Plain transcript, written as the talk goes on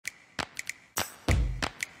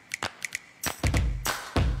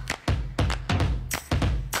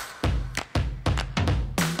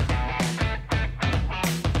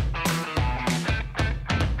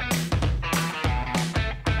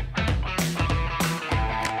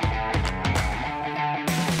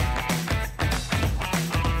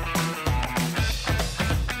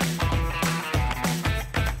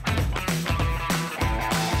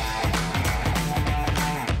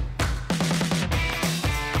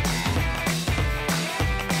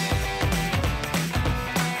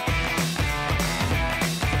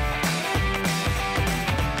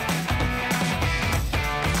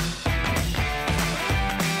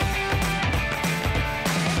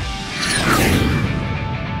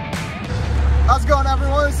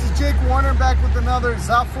this is Jake Warner back with another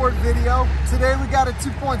Ford video. Today we got a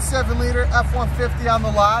 2.7 liter F-150 on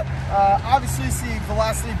the lot. Obviously it's the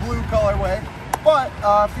Velocity Blue colorway, but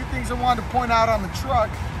a few things I wanted to point out on the truck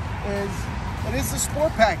is it is a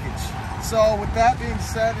sport package. So with that being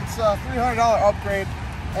said, it's a $300 upgrade,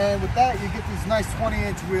 and with that you get these nice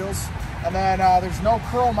 20-inch wheels, and then there's no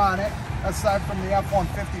chrome on it aside from the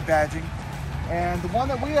F-150 badging. And the one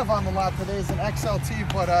that we have on the lot today is an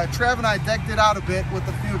XLT, but Trav and I decked it out a bit with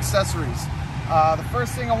a few accessories. The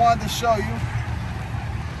first thing I wanted to show you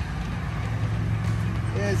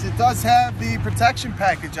is it does have the protection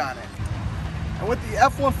package on it. And with the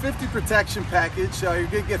F-150 protection package, you're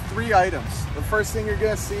going to get 3 items. The first thing you're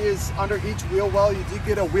going to see is under each wheel well, you do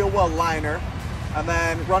get a wheel well liner. And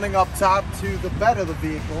then running up top to the bed of the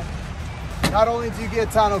vehicle, not only do you get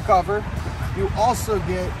a tonneau cover, you also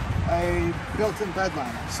get a built-in bed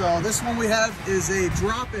liner. So this one we have is a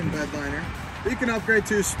drop-in bed liner. You can upgrade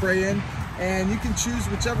to a spray-in, and you can choose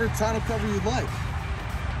whichever tonneau cover you'd like.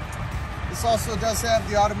 This also does have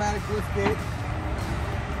the automatic lift gate.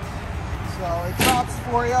 So it drops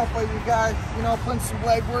for you, but you got, putting some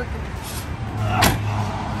leg work,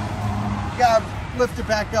 you gotta lift it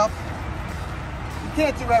back up. You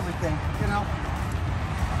can't do everything,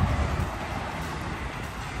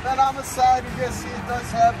 Then on the side, you're gonna see it does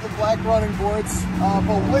have the black running boards,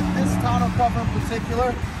 but with this tonneau cover in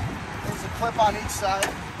particular, there's a clip on each side.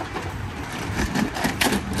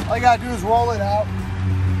 All you gotta do is roll it out.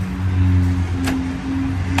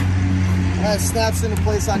 And it snaps into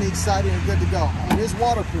place on each side and you're good to go. And it is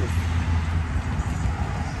waterproof.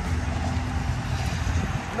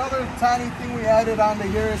 Another tiny thing we added onto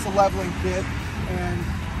here is a leveling kit. And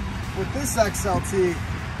with this XLT,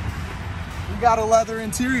 we got a leather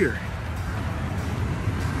interior.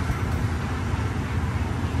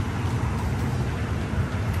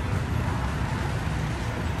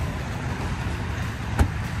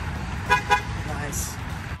 Nice.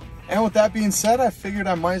 And with that being said, I figured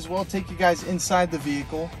I might as well take you guys inside the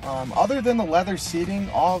vehicle. Other than the leather seating,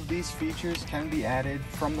 all of these features can be added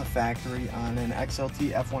from the factory on an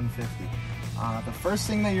XLT F-150. The first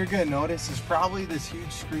thing that you're going to notice is probably this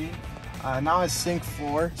huge screen. Now has sync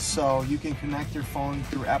 4, so you can connect your phone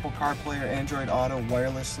through Apple CarPlay or Android Auto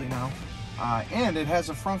wirelessly now. And it has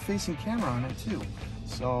a front-facing camera on it too.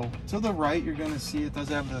 So to the right, you're going to see it does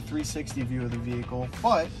have the 360 view of the vehicle,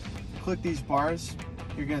 but click these bars,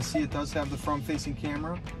 you're going to see it does have the front-facing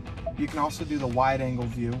camera. You can also do the wide-angle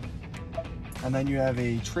view, and then you have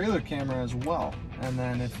a trailer camera as well. And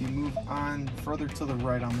then if you move on further to the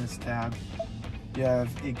right on this tab, you have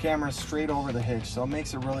a camera straight over the hitch, so it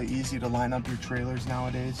makes it really easy to line up your trailers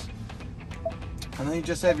nowadays. And then you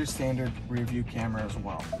just have your standard rear view camera as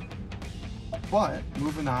well. But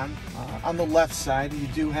moving on the left side, you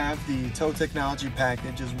do have the tow technology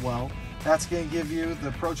package as well. That's going to give you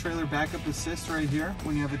the Pro Trailer Backup Assist right here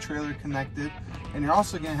when you have a trailer connected, and you're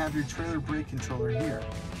also going to have your trailer brake controller here.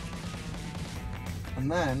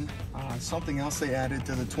 And then something else they added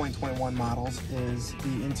to the 2021 models is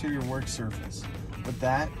the interior work surface. With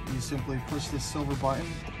that, you simply push this silver button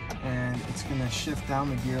and it's going to shift down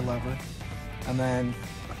the gear lever, and then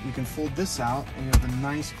you can fold this out and you have a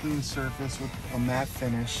nice clean surface with a matte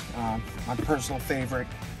finish, my personal favorite.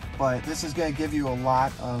 But this is going to give you a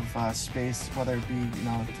lot of space, whether it be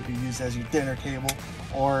to be used as your dinner table,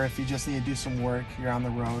 or if you just need to do some work, you're on the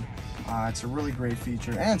road. It's a really great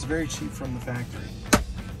feature, and it's very cheap from the factory.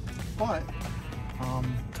 But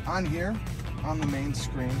on here, on the main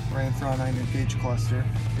screen, right in front on your gauge cluster,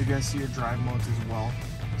 you're going to see your drive modes as well.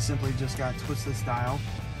 Simply just got to twist this dial,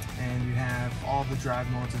 and you have all the drive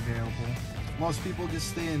modes available. Most people just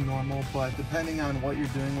stay in normal, but depending on what you're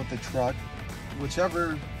doing with the truck,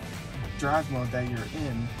 whichever drive mode that you're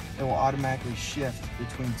in, it will automatically shift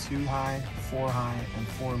between 2 high, 4 high, and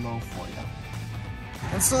 4 low for you.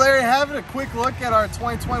 And so there you have it, a quick look at our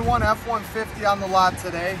 2021 F-150 on the lot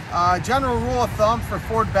today. General rule of thumb for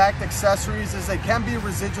Ford-backed accessories is they can be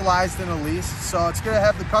residualized in a lease, so it's going to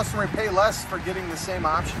have the customer pay less for getting the same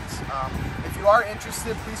options. If you are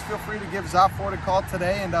interested, please feel free to give Ford a call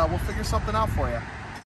today, and we'll figure something out for you.